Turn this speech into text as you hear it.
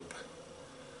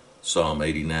Psalm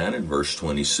 89 and verse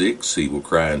 26, He will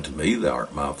cry unto me, Thou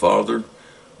art my Father,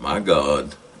 my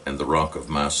God, and the rock of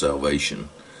my salvation.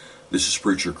 This is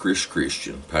Preacher Chris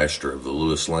Christian, pastor of the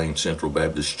Lewis Lane Central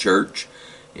Baptist Church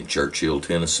in Churchill,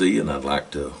 Tennessee, and I'd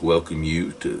like to welcome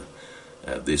you to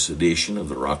this edition of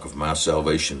the Rock of My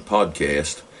Salvation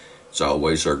podcast. It's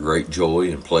always our great joy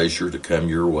and pleasure to come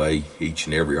your way each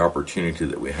and every opportunity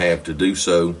that we have to do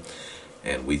so,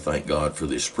 and we thank God for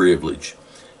this privilege.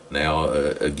 Now,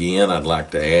 again, I'd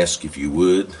like to ask if you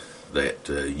would, that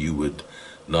you would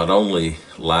not only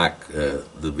like the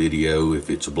video if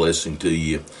it's a blessing to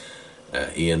you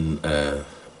in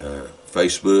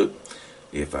Facebook,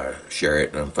 if I share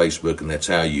it on Facebook and that's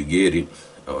how you get it,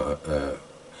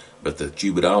 but that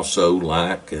you would also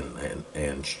like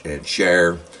and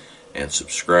share and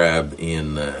subscribe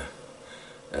in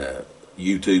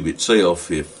YouTube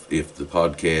itself if the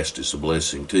podcast is a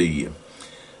blessing to you.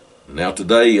 Now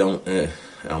today on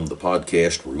the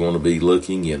podcast we're going to be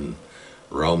looking in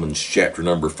Romans chapter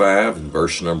number 5 and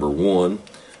verse number 1.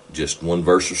 Just one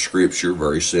verse of scripture,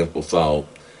 very simple thought.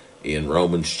 In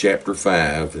Romans chapter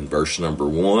 5 and verse number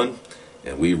 1,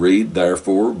 and we read,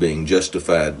 Therefore, being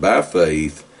justified by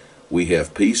faith, we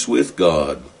have peace with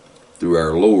God through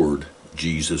our Lord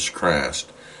Jesus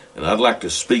Christ. And I'd like to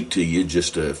speak to you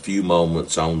just a few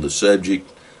moments on the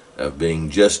subject of being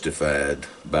justified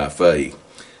by faith.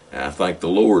 I thank the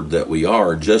Lord that we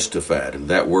are justified, and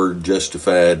that word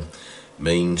justified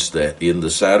means that in the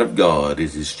sight of God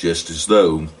it is just as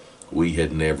though we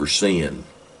had never sinned.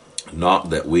 Not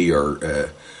that we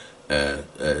are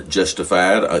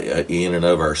justified in and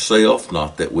of ourselves,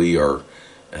 not that we are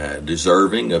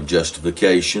deserving of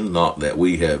justification, not that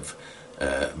we have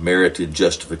merited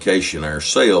justification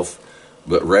ourselves,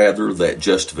 but rather that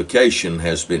justification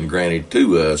has been granted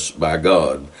to us by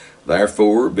God.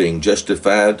 Therefore, being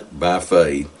justified by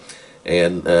faith.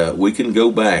 And we can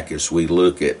go back as we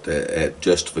look at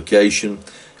justification.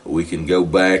 We can go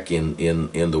back in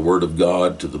the Word of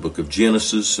God to the book of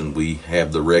Genesis, and we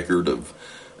have the record of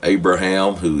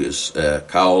Abraham, who is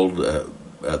called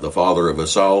the father of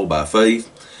us all by faith.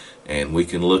 And we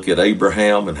can look at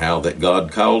Abraham and how that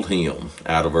God called him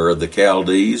out of Ur of the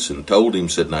Chaldees and told him,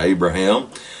 said, Now Abraham,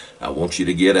 I want you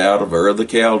to get out of Ur of the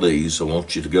Chaldees. I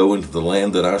want you to go into the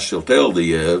land that I shall tell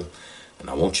thee of, and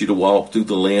I want you to walk through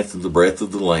the length and the breadth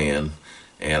of the land,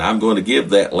 and I'm going to give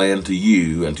that land to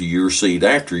you and to your seed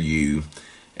after you,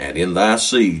 and in thy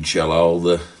seed shall all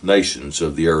the nations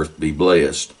of the earth be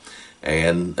blessed.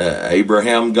 And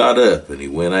Abraham got up, and he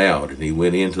went out, and he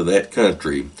went into that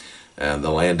country, and the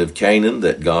land of Canaan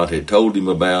that God had told him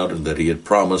about and that he had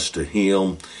promised to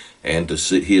him and to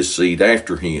his seed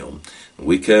after him.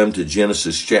 We come to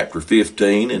Genesis chapter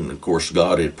 15, and of course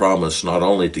God had promised not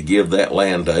only to give that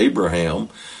land to Abraham,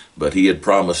 but he had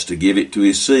promised to give it to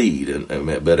his seed.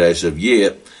 But as of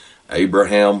yet,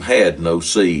 Abraham had no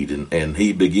seed, and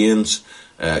he begins,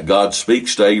 God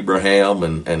speaks to Abraham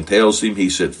and tells him,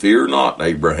 he said, Fear not,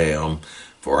 Abraham,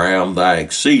 for I am thy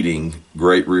exceeding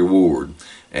great reward.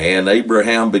 And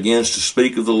Abraham begins to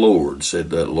speak of the Lord,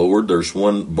 said, Lord, there's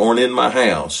one born in my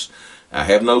house. I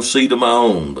have no seed of my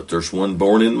own, but there's one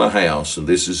born in my house. And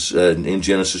this is in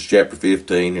Genesis chapter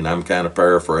 15, and I'm kind of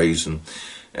paraphrasing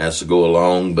as I go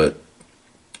along. But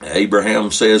Abraham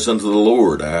says unto the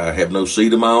Lord, I have no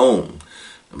seed of my own,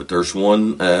 but there's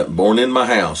one born in my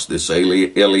house, this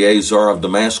Eleazar of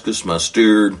Damascus, my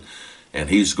steward, and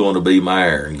he's going to be my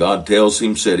heir. And God tells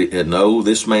him, said, No,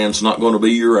 this man's not going to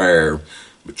be your heir,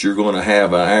 but you're going to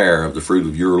have an heir of the fruit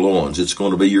of your loins. It's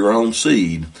going to be your own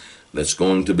seed that's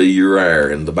going to be your heir.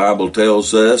 And the Bible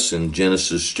tells us in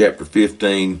Genesis chapter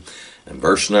 15 and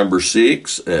verse number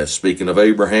 6, speaking of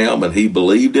Abraham, and he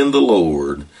believed in the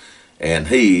Lord, and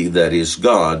he, that is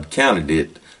God, counted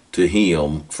it to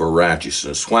him for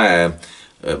righteousness. Why?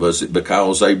 Was it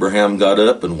because Abraham got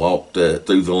up and walked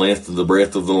through the length and the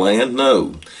breadth of the land?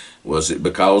 No. Was it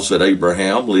because that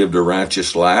Abraham lived a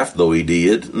righteous life, though he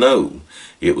did? No.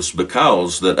 It was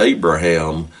because that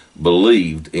Abraham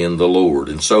believed in the Lord.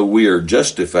 And so we are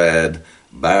justified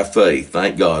by faith.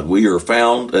 Thank God. We are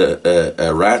found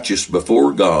righteous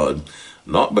before God,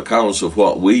 not because of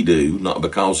what we do, not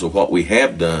because of what we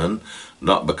have done,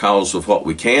 not because of what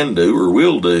we can do or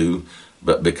will do,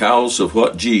 but because of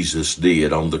what Jesus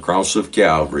did on the cross of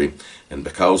Calvary, and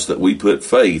because that we put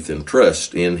faith and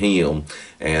trust in him.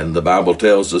 And the Bible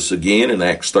tells us again in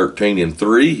Acts 13 and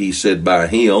 3, he said, By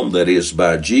him, that is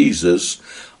by Jesus,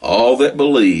 all that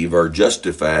believe are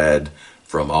justified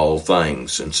from all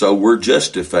things. And so we're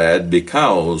justified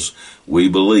because we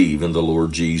believe in the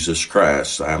Lord Jesus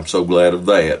Christ. I'm so glad of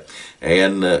that.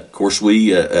 And of course,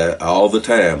 we all the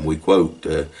time we quote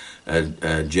John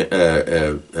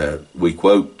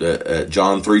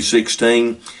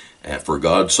 3:16. For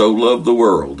God so loved the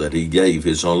world that he gave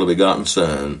his only begotten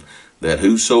Son, that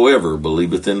whosoever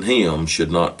believeth in him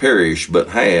should not perish, but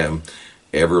have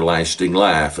everlasting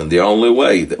life. And the only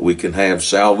way that we can have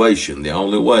salvation, the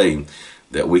only way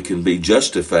that we can be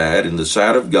justified in the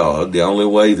sight of God, the only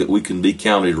way that we can be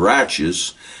counted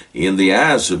righteous in the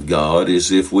eyes of God,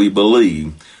 is if we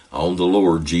believe on the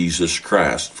Lord Jesus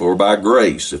Christ. For by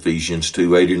grace, Ephesians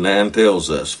 2:8-9 tells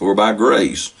us, for by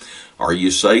grace are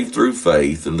you saved through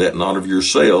faith, and that not of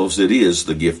yourselves, it is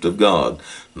the gift of God,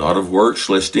 not of works,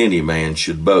 lest any man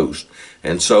should boast.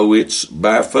 And so it's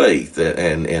by faith,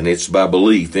 and it's by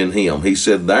belief in him. He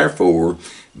said, therefore,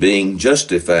 being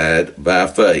justified by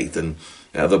faith. And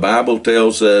now the Bible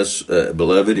tells us,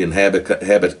 beloved, in Habakkuk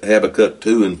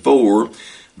 2:4,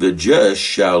 the just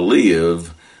shall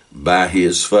live by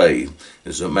his faith.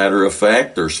 As a matter of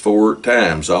fact, there's 4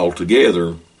 times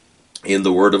altogether in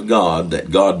the Word of God that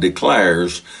God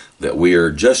declares that we are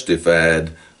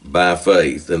justified by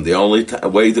faith. And the only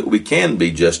way that we can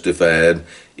be justified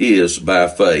is by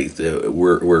faith.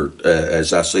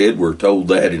 As I said, we're told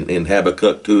that in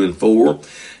Habakkuk 2:4,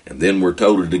 and then we're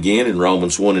told it again in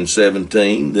Romans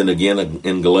 1:17, then again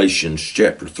in Galatians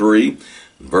chapter 3,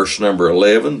 verse number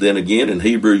 11, then again in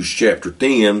Hebrews chapter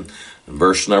 10,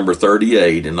 verse number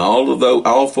 38. And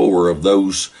all 4 of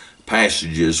those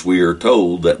passages we are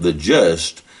told that the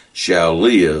just shall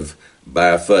live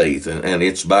by faith. And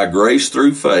it's by grace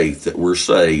through faith that we're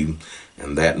saved,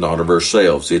 and that not of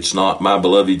ourselves. It's not, my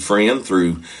beloved friend,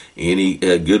 through any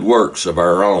good works of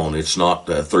our own. It's not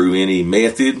through any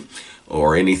method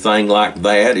or anything like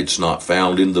that. It's not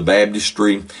found in the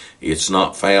baptistry. It's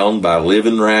not found by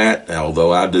living right,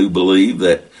 although I do believe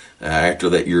that after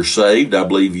that you're saved, I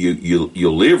believe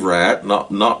you'll live right,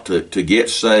 not to get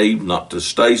saved, not to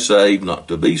stay saved, not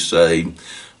to be saved,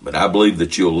 but I believe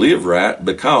that you'll live right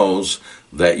because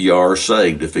that you are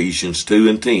saved. Ephesians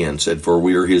 2:10 said, for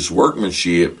we are his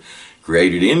workmanship,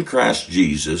 created in Christ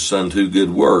Jesus unto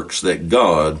good works that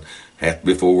God hath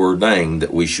before ordained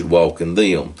that we should walk in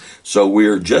them. So we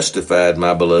are justified,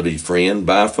 my beloved friend,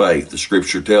 by faith. The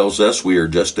scripture tells us we are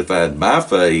justified by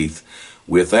faith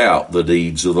without the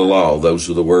deeds of the law. Those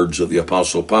are the words of the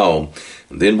Apostle Paul.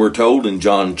 And then we're told in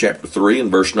John chapter 3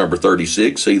 and verse number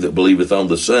 36, he that believeth on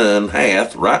the Son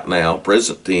hath, right now,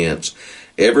 present tense,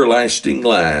 everlasting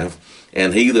life,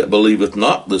 and he that believeth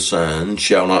not the Son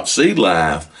shall not see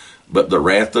life, but the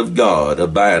wrath of God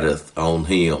abideth on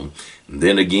him. And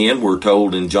then again we're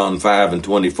told in John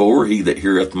 5:24, he that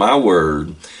heareth my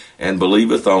word and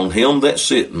believeth on him that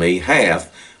sent me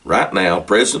hath, right now,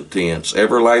 present tense,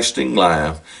 everlasting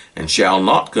life, and shall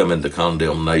not come into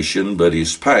condemnation, but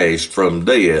is passed from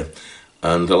death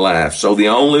unto life. So the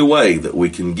only way that we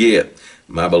can get,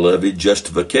 my beloved,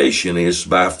 justification is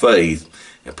by faith,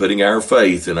 and putting our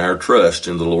faith and our trust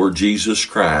in the Lord Jesus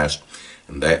Christ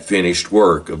and that finished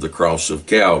work of the cross of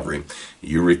Calvary.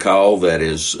 You recall that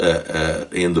as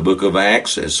in the book of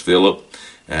Acts, as Philip,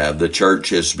 the church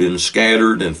has been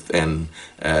scattered, and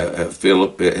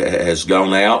Philip has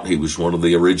gone out. He was one of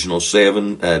the original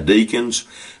 7 deacons,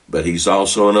 but he's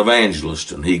also an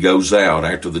evangelist, and he goes out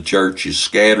after the church is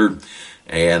scattered,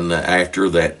 and after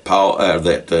that Paul,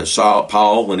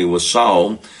 when he was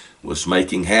Saul, was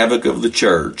making havoc of the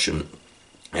church, and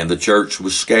the church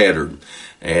was scattered,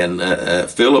 and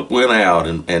Philip went out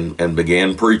and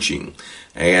began preaching.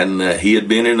 And he had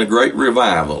been in a great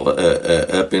revival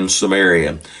up in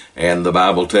Samaria. And the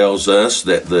Bible tells us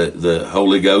that the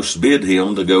Holy Ghost bid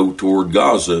him to go toward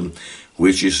Gaza,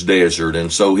 which is desert.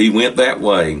 And so he went that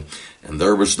way. And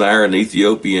there was there an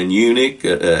Ethiopian eunuch,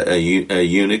 a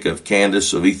eunuch of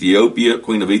Candace of Ethiopia,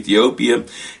 Queen of Ethiopia.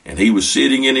 And he was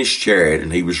sitting in his chariot,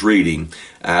 and he was reading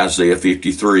Isaiah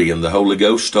 53. And the Holy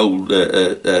Ghost told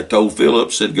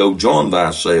Philip, said, go join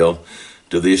thyself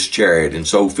to this chariot. And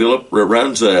so Philip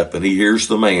runs up, and he hears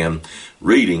the man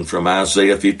reading from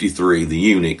Isaiah 53, the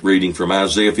eunuch reading from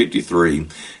Isaiah 53,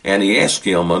 and he asked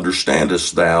him,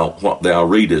 understandest thou what thou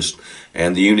readest?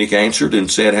 And the eunuch answered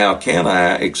and said, how can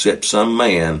I, except some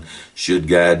man should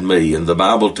guide me? And the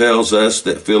Bible tells us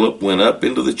that Philip went up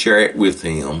into the chariot with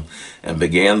him and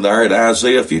began there at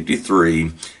Isaiah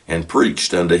 53 and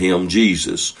preached unto him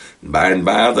Jesus. By and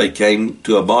by they came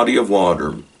to a body of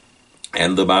water,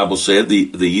 and the Bible said, the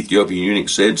Ethiopian eunuch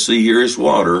said, see, here is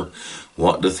water.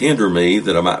 What doth hinder me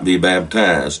that I might be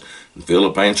baptized? And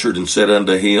Philip answered and said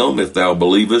unto him, if thou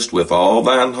believest with all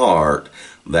thine heart,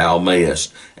 thou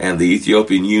mayest. And the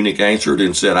Ethiopian eunuch answered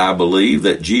and said, I believe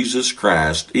that Jesus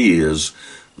Christ is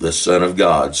the Son of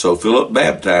God. So Philip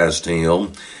baptized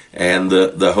him, and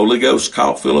the Holy Ghost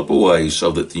caught Philip away,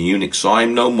 so that the eunuch saw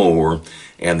him no more,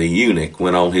 and the eunuch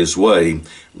went on his way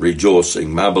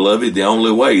rejoicing. My beloved, the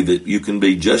only way that you can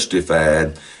be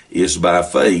justified is by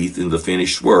faith in the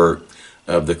finished work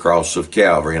of the cross of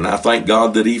Calvary. And I thank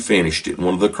God that he finished it.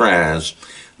 One of the cries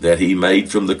that he made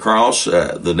from the cross,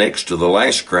 the next to the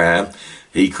last cry,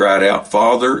 he cried out,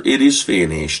 "Father, it is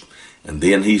finished." And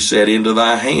then he said, "Into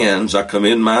thy hands I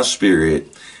commend my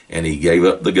spirit." And he gave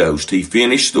up the ghost. He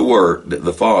finished the work that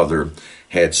the Father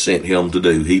had sent him to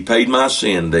do. He paid my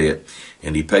sin debt,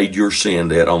 and he paid your sin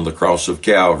debt on the cross of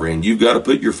Calvary. And you've got to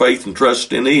put your faith and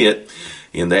trust in it,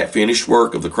 in that finished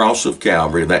work of the cross of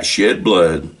Calvary, that shed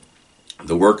blood,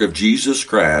 the work of Jesus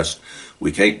Christ.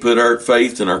 We can't put our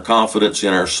faith and our confidence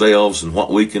in ourselves and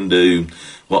what we can do,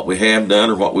 what we have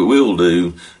done, or what we will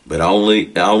do, but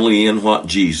only in what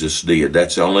Jesus did.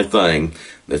 That's the only thing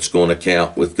that's going to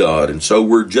count with God. And so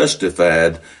we're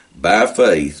justified by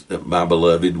faith, my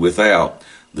beloved, without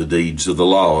the deeds of the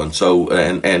law. And so,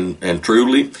 and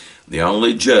truly, the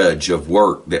only judge of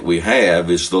work that we have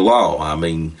is the law. I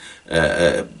mean,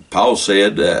 Paul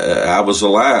said, I was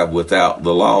alive without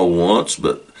the law once,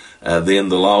 but then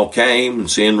the law came and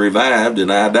sin revived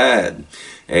and I died.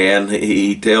 And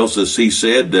he tells us, he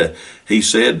said, the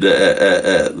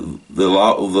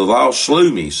law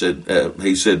slew me.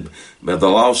 He said, but the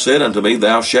law said unto me,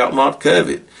 thou shalt not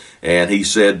covet. And he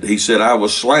said, I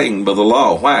was slain by the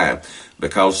law. Why?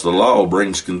 Because the law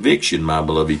brings conviction, my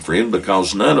beloved friend,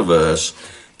 because none of us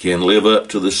can live up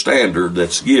to the standard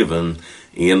that's given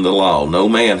in the law. No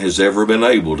man has ever been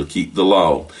able to keep the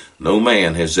law. No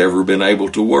man has ever been able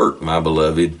to work, my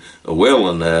beloved, well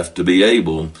enough to be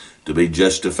able to be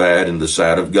justified in the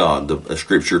sight of God. The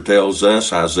scripture tells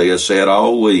us, Isaiah said,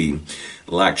 all we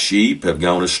like sheep have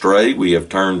gone astray. We have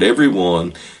turned every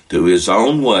one to his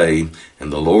own way,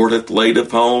 and the Lord hath laid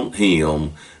upon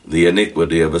him the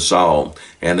iniquity of us all.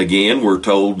 And again, we're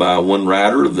told by one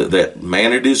writer that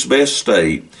man at his best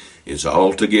state is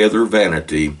altogether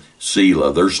vanity,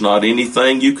 Selah. There's not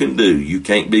anything you can do. You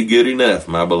can't be good enough,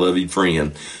 my beloved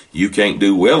friend. You can't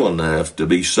do well enough to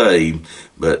be saved,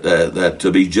 but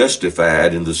to be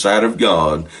justified in the sight of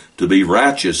God, to be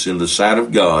righteous in the sight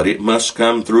of God, it must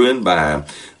come through and by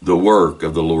the work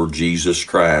of the Lord Jesus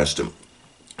Christ.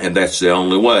 And that's the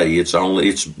only way.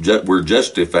 We're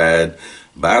justified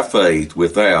by faith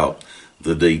without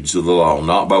the deeds of the law,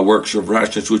 not by works of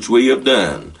righteousness which we have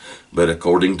done, but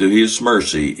according to his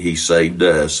mercy he saved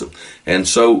us. And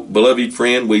so, beloved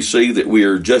friend, we see that we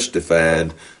are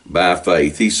justified by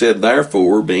faith. He said,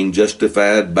 therefore, being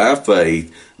justified by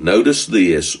faith, notice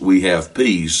this, we have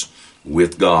peace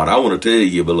with God. I want to tell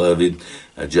you, beloved,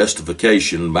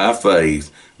 justification by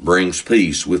faith brings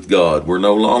peace with God. We're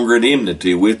no longer at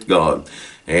enmity with God.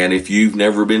 And if you've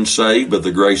never been saved by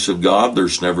the grace of God,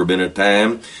 there's never been a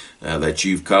time that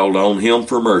you've called on him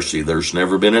for mercy. There's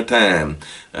never been a time,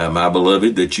 my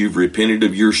beloved, that you've repented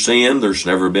of your sin. There's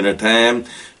never been a time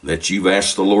that you've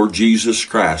asked the Lord Jesus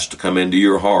Christ to come into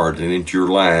your heart and into your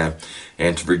life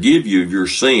and to forgive you of your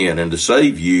sin and to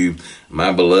save you,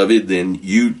 my beloved. Then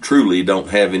you truly don't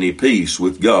have any peace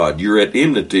with God. You're at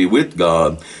enmity with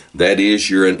God. That is,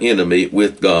 you're an enemy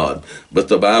with God. But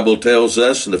the Bible tells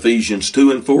us in Ephesians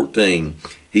 2:14,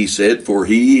 he said, for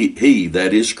he,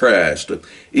 that is Christ,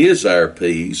 is our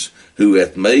peace, who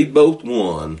hath made both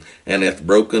one, and hath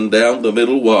broken down the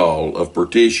middle wall of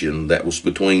partition that was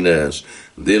between us.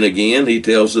 Then again, he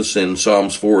tells us in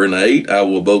Psalms 4:8, I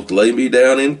will both lay me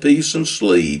down in peace and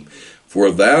sleep,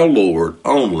 for thou, Lord,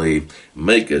 only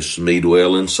makest me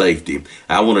dwell in safety.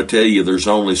 I want to tell you, there's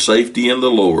only safety in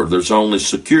the Lord. There's only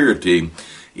security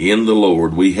in the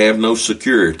Lord. We have no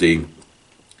security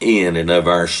in and of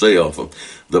ourselves.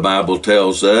 The Bible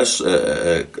tells us,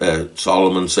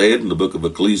 Solomon said in the book of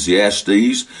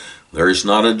Ecclesiastes, there is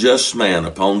not a just man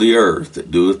upon the earth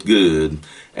that doeth good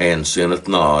and sinneth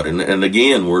not. And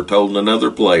again, we're told in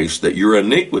another place that your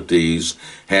iniquities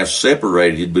have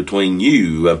separated between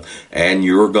you and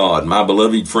your God. My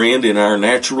beloved friend, in our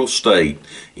natural state,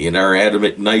 in our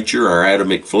Adamic nature, our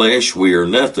Adamic flesh, we are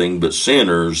nothing but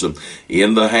sinners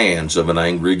in the hands of an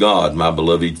angry God. My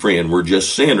beloved friend, we're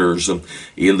just sinners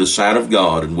in the sight of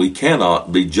God, and we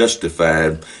cannot be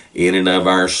justified in and of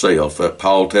ourselves.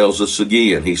 Paul tells us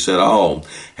again, he said, all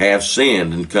have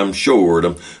sinned and come short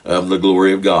of the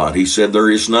glory of God. He said, there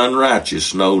is none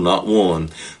righteous, no, not one.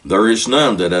 There is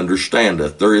none that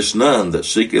understandeth. There is none that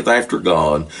seeketh after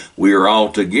God. We are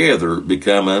altogether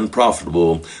become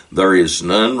unprofitable. There is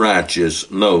none righteous,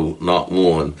 no, not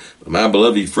one. My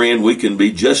beloved friend, we can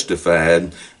be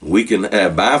justified. We can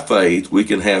have, by faith, we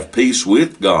can have peace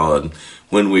with God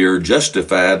when we are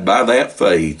justified by that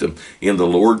faith in the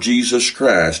Lord Jesus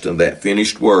Christ and that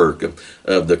finished work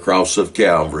of the cross of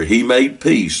Calvary. He made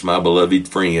peace, my beloved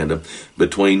friend,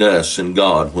 between us and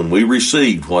God. When we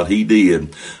received what He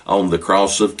did on the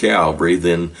cross of Calvary,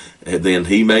 then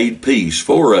He made peace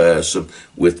for us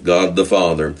with God the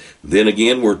Father. Then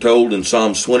again, we're told in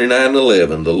Psalms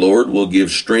 29:11, the Lord will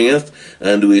give strength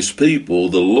unto His people.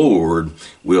 The Lord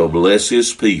will bless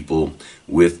His people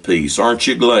with peace. Aren't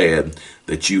you glad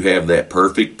that you have that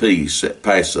perfect peace that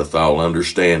passeth all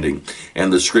understanding?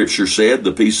 And the Scripture said,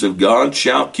 the peace of God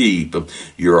shall keep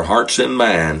your hearts and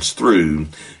minds through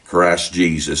Christ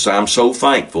Jesus. I'm so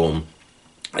thankful.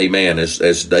 Amen.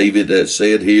 As David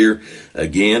said here,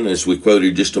 again, as we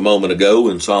quoted just a moment ago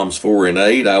in Psalms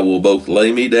 4:8, I will both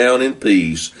lay me down in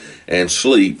peace and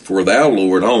sleep, for thou,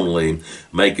 Lord, only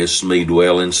makest me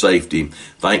dwell in safety.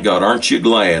 Thank God. Aren't you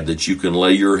glad that you can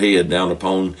lay your head down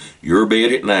upon your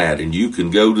bed at night and you can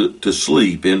go to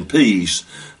sleep in peace,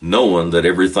 knowing that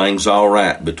everything's all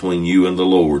right between you and the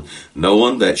Lord,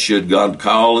 knowing that should God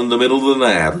call in the middle of the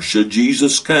night, or should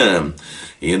Jesus come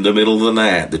in the middle of the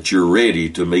night, that you're ready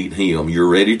to meet Him. You're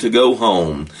ready to go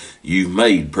home. You've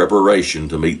made preparation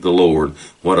to meet the Lord.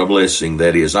 What a blessing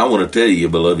that is. I want to tell you,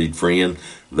 beloved friend,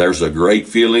 there's a great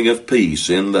feeling of peace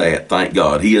in that. Thank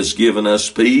God. He has given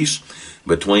us peace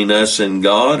between us and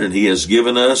God, and He has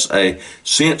given us a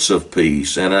sense of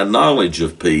peace and a knowledge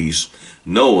of peace,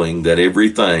 knowing that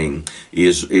everything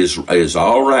is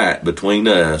all right between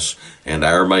us and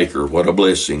our Maker. What a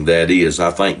blessing that is.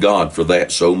 I thank God for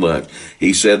that so much.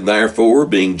 He said, therefore,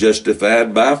 being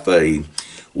justified by faith,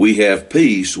 we have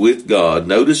peace with God.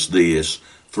 Notice this,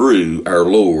 through our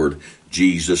Lord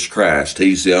Jesus Christ.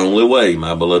 He's the only way,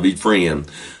 my beloved friend,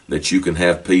 that you can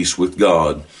have peace with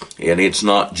God. And it's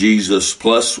not Jesus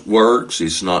plus works.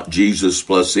 It's not Jesus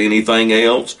plus anything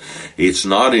else. It's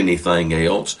not anything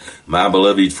else. My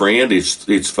beloved friend,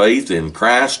 it's faith in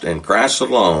Christ and Christ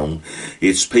alone.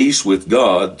 It's peace with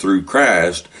God through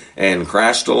Christ and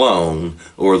Christ alone,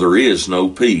 or there is no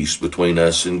peace between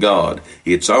us and God.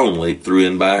 It's only through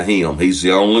and by Him. He's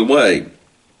the only way,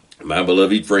 my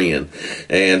beloved friend.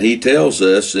 And He tells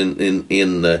us in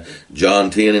John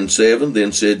 10:7,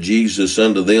 then said Jesus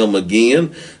unto them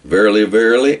again, verily,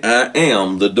 verily, I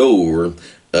am the door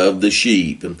of the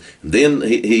sheep. And then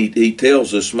he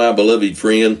tells us, my beloved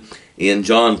friend, in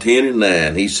John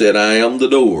 10:9, He said, I am the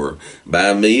door.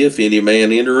 By me, if any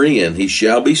man enter in, he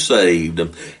shall be saved,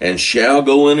 and shall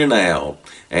go in and out,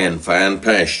 and find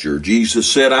pasture.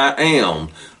 Jesus said, I am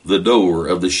the door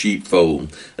of the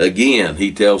sheepfold. Again,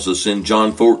 He tells us in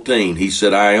John 14, He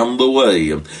said, I am the way,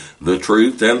 the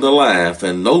truth, and the life,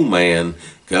 and no man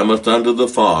cometh unto the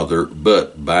Father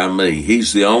but by me.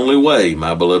 He's the only way,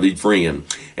 my beloved friend.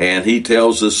 And He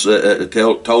tells us,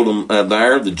 told them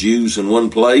there, the Jews in one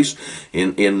place,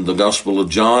 in the Gospel of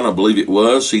John, I believe it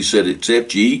was, He said,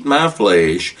 except ye eat my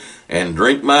flesh and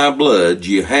drink my blood,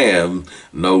 you have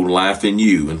no life in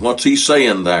you. And what's He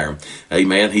saying there?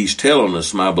 Amen. He's telling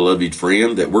us, my beloved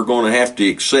friend, that we're going to have to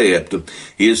accept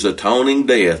His atoning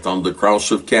death on the cross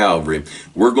of Calvary.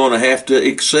 We're going to have to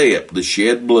accept the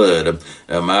shed blood,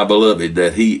 my beloved,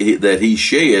 that He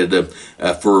shed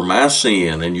for my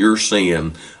sin and your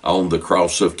sin on the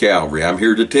cross of Calvary. I'm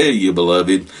here to tell you,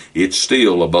 beloved, it's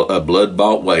still a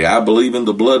blood-bought way. I believe in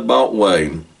the blood-bought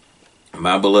way,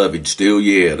 my beloved, still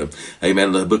yet.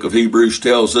 Amen. The book of Hebrews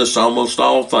tells us almost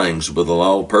all things but the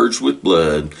law purged with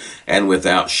blood, and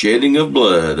without shedding of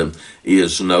blood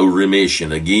is no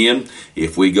remission. Again,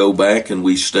 if we go back and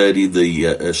we study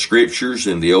the scriptures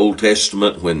in the Old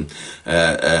Testament, when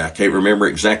I can't remember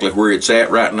exactly where it's at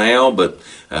right now, but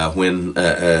when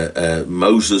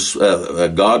Moses,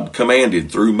 God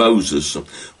commanded through Moses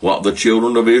what the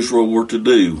children of Israel were to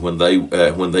do when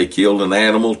they killed an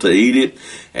animal to eat it,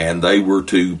 and they were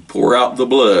to pour out the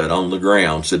blood on the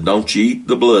ground. Said, don't you eat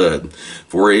the blood,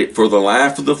 for the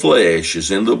life of the flesh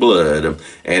is in the blood,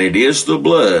 and it is the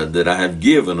blood that I have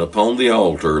given upon the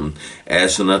altar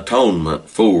as an atonement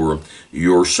for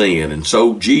your sin. And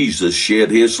so Jesus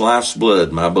shed His life's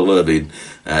blood, my beloved,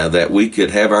 that we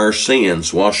could have our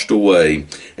sins washed away.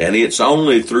 And it's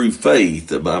only through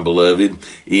faith, my beloved,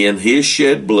 in His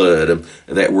shed blood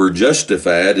that we're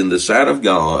justified in the sight of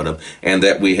God, and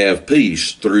that we have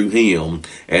peace through Him.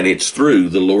 And it's through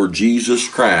the Lord Jesus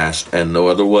Christ and no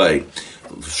other way.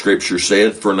 Scripture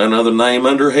said, for none other name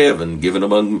under heaven given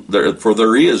for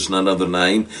there is none other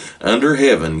name under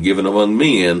heaven given among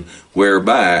men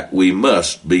whereby we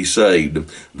must be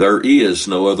saved. There is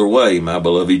no other way, my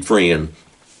beloved friend.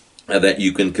 that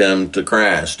you can come to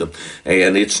Christ.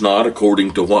 And it's not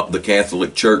according to what the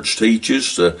Catholic Church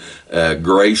teaches,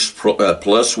 grace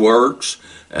plus works,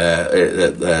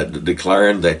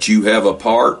 declaring that you have a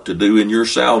part to do in your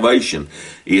salvation.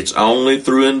 It's only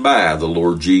through and by the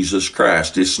Lord Jesus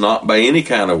Christ. It's not by any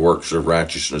kind of works of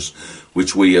righteousness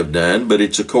which we have done, but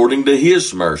it's according to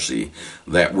His mercy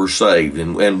that we're saved.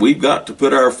 And we've got to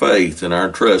put our faith and our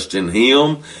trust in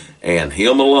Him and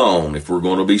Him alone if we're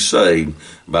going to be saved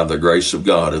by the grace of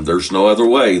God. And there's no other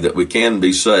way that we can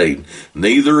be saved.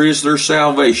 Neither is there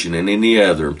salvation in any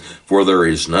other, for there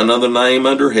is none other name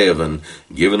under heaven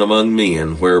given among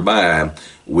men whereby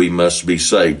we must be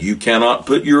saved. You cannot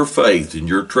put your faith and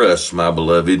your trust, my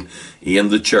beloved, in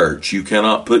the church. You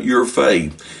cannot put your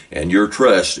faith and your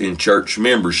trust in church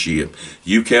membership.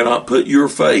 You cannot put your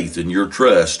faith and your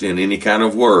trust in any kind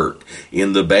of work,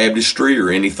 in the baptistry or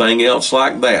anything else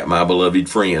like that, my beloved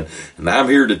friend. And I'm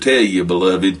here to tell you,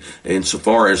 beloved,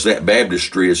 insofar as that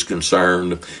baptistry is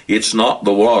concerned, it's not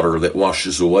the water that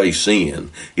washes away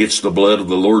sin. It's the blood of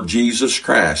the Lord Jesus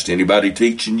Christ. Anybody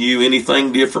teaching you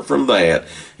anything different from that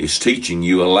is teaching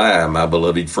you a lie, my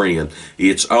beloved friend.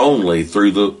 It's only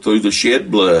through the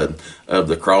shed blood of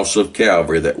the cross of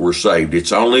Calvary that we're saved.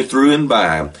 It's only through and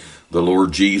by the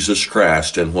Lord Jesus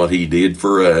Christ and what He did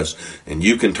for us. And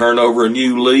you can turn over a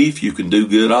new leaf. You can do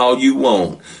good all you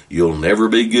want. You'll never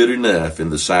be good enough in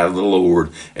the sight of the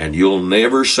Lord, and you'll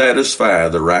never satisfy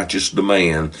the righteous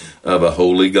demand of a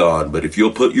holy God. But if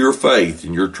you'll put your faith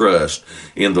and your trust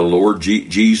in the Lord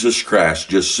Jesus Christ,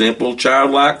 just simple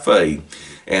childlike faith,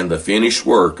 and the finished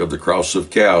work of the cross of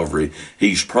Calvary,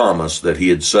 He's promised that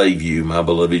He'd save you, my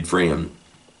beloved friend.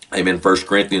 Amen. 1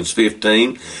 Corinthians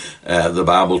 15, the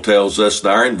Bible tells us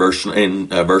there in verse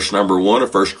number 1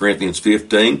 of 1 Corinthians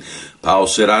 15, Paul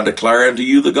said, I declare unto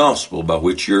you the gospel by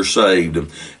which you're saved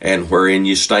and wherein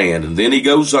you stand. And then he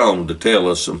goes on to tell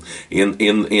us in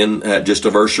just a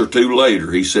verse or two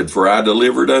later, he said, for I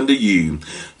delivered unto you,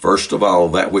 first of all,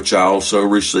 that which I also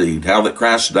received, how that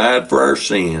Christ died for our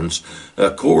sins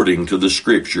according to the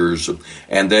Scriptures,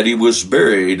 and that He was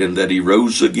buried, and that He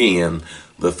rose again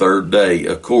the third day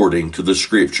according to the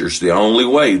Scriptures. The only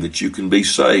way that you can be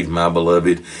saved, my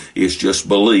beloved, is just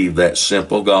believe that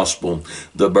simple gospel,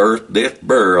 the birth, death,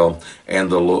 burial,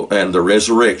 and the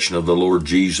resurrection of the Lord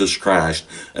Jesus Christ.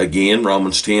 Again,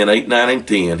 Romans 10, 8, 9, and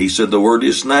 10, he said, the word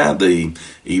is nigh thee,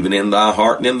 even in thy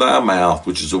heart and in thy mouth,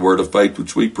 which is the word of faith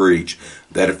which we preach,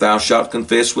 that if thou shalt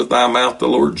confess with thy mouth the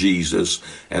Lord Jesus,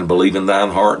 and believe in thine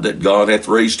heart that God hath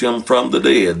raised him from the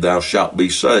dead, thou shalt be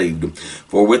saved.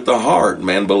 For with the heart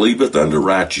man believeth unto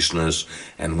righteousness,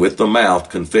 and with the mouth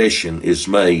confession is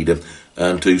made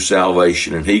unto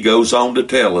salvation. And he goes on to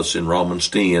tell us in Romans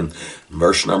 10,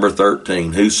 verse number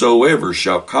 13, whosoever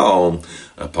shall call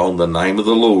upon the name of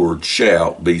the Lord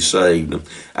shall be saved.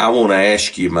 I want to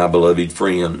ask you, my beloved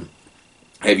friend,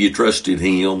 have you trusted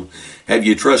Him? Have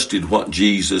you trusted what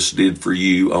Jesus did for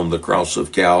you on the cross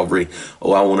of Calvary?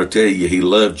 Oh, I want to tell you, He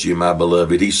loved you, my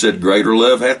beloved. He said, greater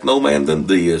love hath no man than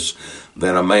this,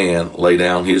 that a man lay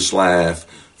down his life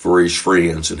for his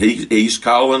friends. And He's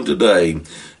calling today,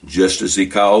 just as He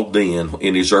called then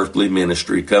in His earthly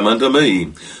ministry, come unto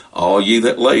me, all ye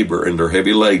that labor and are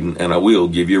heavy laden, and I will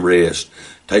give you rest.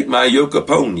 Take my yoke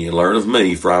upon you, learn of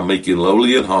me, for I am meek and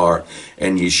lowly in heart,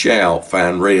 and ye shall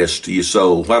find rest to your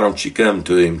soul. Why don't you come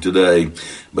to Him today?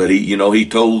 But He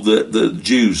told the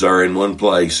Jews are in one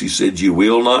place. He said, you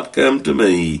will not come to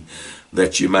me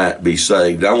that you might be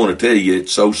saved. I want to tell you,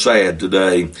 it's so sad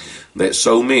today that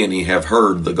so many have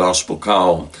heard the gospel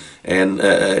call. And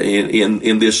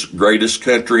in this greatest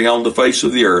country on the face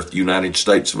of the earth, United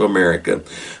States of America,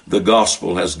 the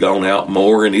gospel has gone out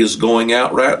more and is going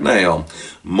out right now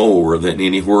more than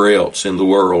anywhere else in the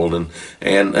world.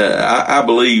 And I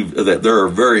believe that there are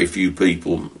very few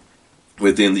people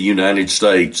within the United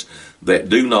States that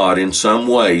do not in some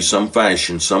way, some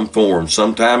fashion, some form,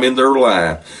 sometime in their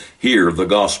life hear the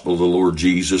gospel of the Lord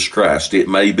Jesus Christ. It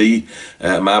may be,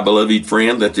 my beloved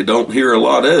friend, that they don't hear a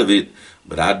lot of it,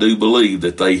 but I do believe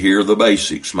that they hear the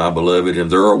basics, my beloved,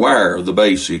 and they're aware of the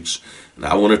basics. And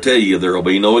I want to tell you, there will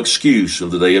be no excuse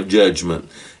in the day of judgment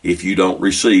if you don't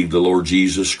receive the Lord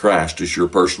Jesus Christ as your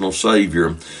personal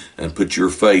Savior and put your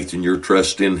faith and your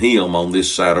trust in Him on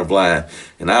this side of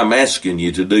life. And I'm asking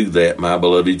you to do that, my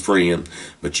beloved friend.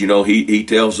 But He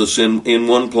tells us in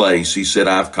one place, He said,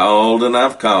 I've called and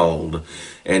I've called,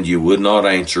 and you would not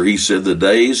answer. He said, the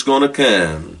day is going to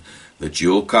come that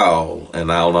you'll call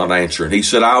and I'll not answer. And He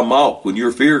said, I'll mock when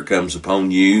your fear comes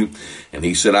upon you. And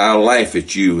He said, I'll laugh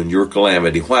at you in your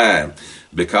calamity. Why?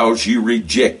 because you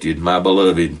rejected, my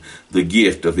beloved, the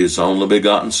gift of his only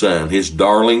begotten Son, his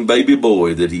darling baby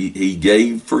boy that he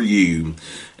gave for you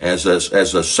as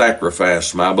a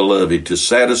sacrifice, my beloved, to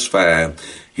satisfy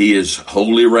his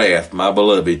holy wrath, my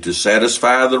beloved, to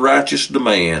satisfy the righteous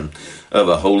demand of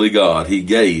a holy God. He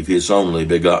gave his only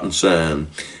begotten Son.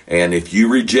 And if you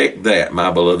reject that,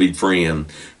 my beloved friend,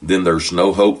 then there's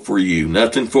no hope for you.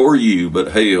 Nothing for you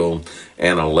but hell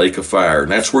and a lake of fire.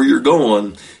 And that's where you're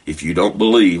going if you don't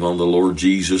believe on the Lord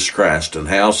Jesus Christ. And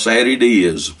how sad it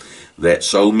is that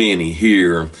so many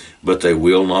hear, but they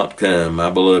will not come. My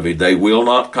beloved, they will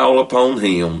not call upon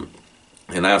him.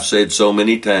 And I've said so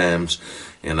many times,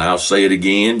 and I'll say it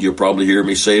again. You'll probably hear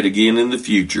me say it again in the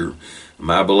future,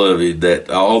 my beloved, that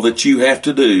all that you have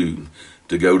to do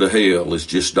to go to hell is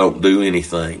just don't do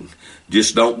anything.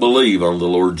 Just don't believe on the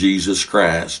Lord Jesus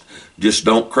Christ. Just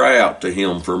don't cry out to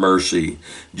him for mercy.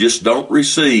 Just don't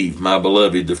receive, my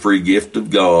beloved, the free gift of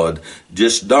God.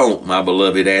 Just don't, my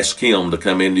beloved, ask him to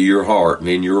come into your heart and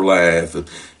in your life.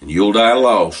 And you'll die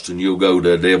lost and you'll go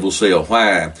to a devil's hell.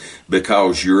 Why?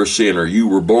 Because you're a sinner. You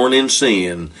were born in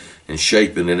sin and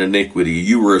shapen in iniquity.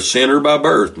 You were a sinner by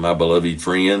birth, my beloved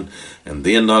friend. And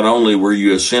then not only were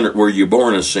you a sinner, were you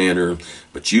born a sinner,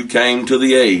 but you came to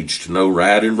the age to know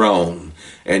right and wrong.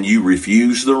 And you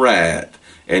refused the right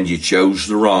and you chose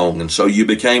the wrong. And so you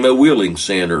became a willing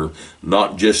sinner,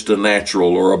 not just a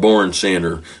natural or a born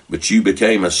sinner, but you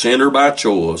became a sinner by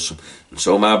choice. And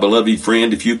so, my beloved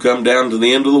friend, if you come down to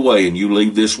the end of the way and you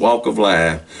leave this walk of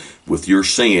life with your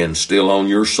sin still on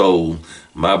your soul,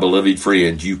 my beloved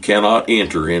friend, you cannot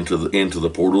enter into the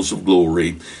portals of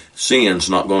glory. Sin's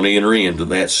not going to enter into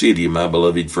that city, my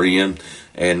beloved friend.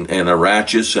 And a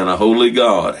righteous and a holy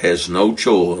God has no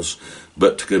choice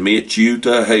but to commit you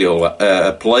to hell,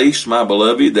 a place, my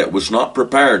beloved, that was not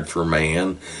prepared for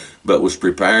man, but was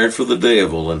prepared for the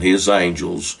devil and his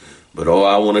angels. But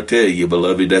I want to tell you,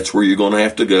 beloved, that's where you're going to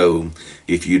have to go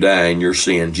if you die in your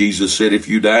sin. Jesus said, if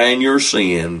you die in your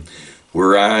sin,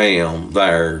 where I am,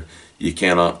 there you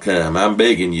cannot come. I'm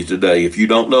begging you today, if you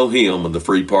don't know him and the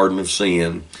free pardon of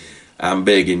sin, I'm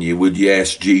begging you, would you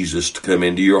ask Jesus to come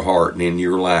into your heart and into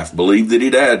your life? Believe that he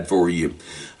died for you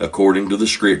according to the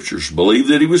scriptures. Believe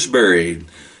that he was buried,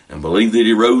 and believe that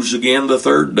he rose again the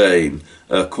third day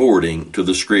according to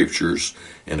the scriptures,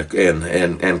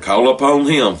 and call upon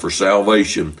him for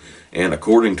salvation. And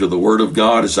according to the word of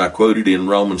God, as I quoted in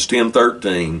Romans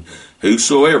 10:13,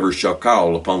 whosoever shall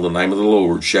call upon the name of the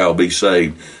Lord shall be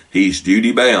saved. He's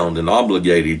duty bound and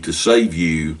obligated to save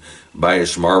you by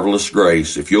his marvelous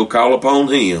grace. If you'll call upon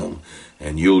him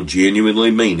and you'll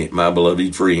genuinely mean it, my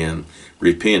beloved friend,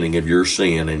 repenting of your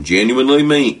sin and genuinely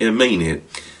mean it,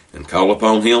 and call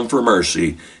upon him for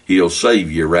mercy, he'll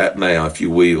save you right now if you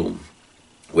will.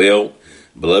 Well,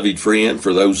 beloved friend,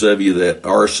 for those of you that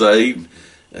are saved,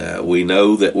 we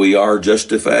know that we are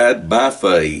justified by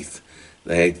faith.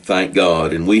 Thank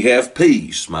God. And we have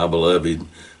peace, my beloved,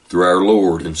 through our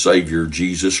Lord and Savior,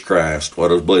 Jesus Christ. What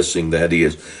a blessing that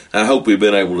is. I hope we've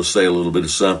been able to say a little bit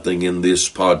of something in this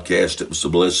podcast that was a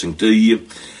blessing to you.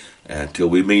 Until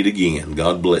we meet again,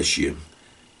 God bless you,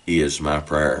 is my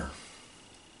prayer.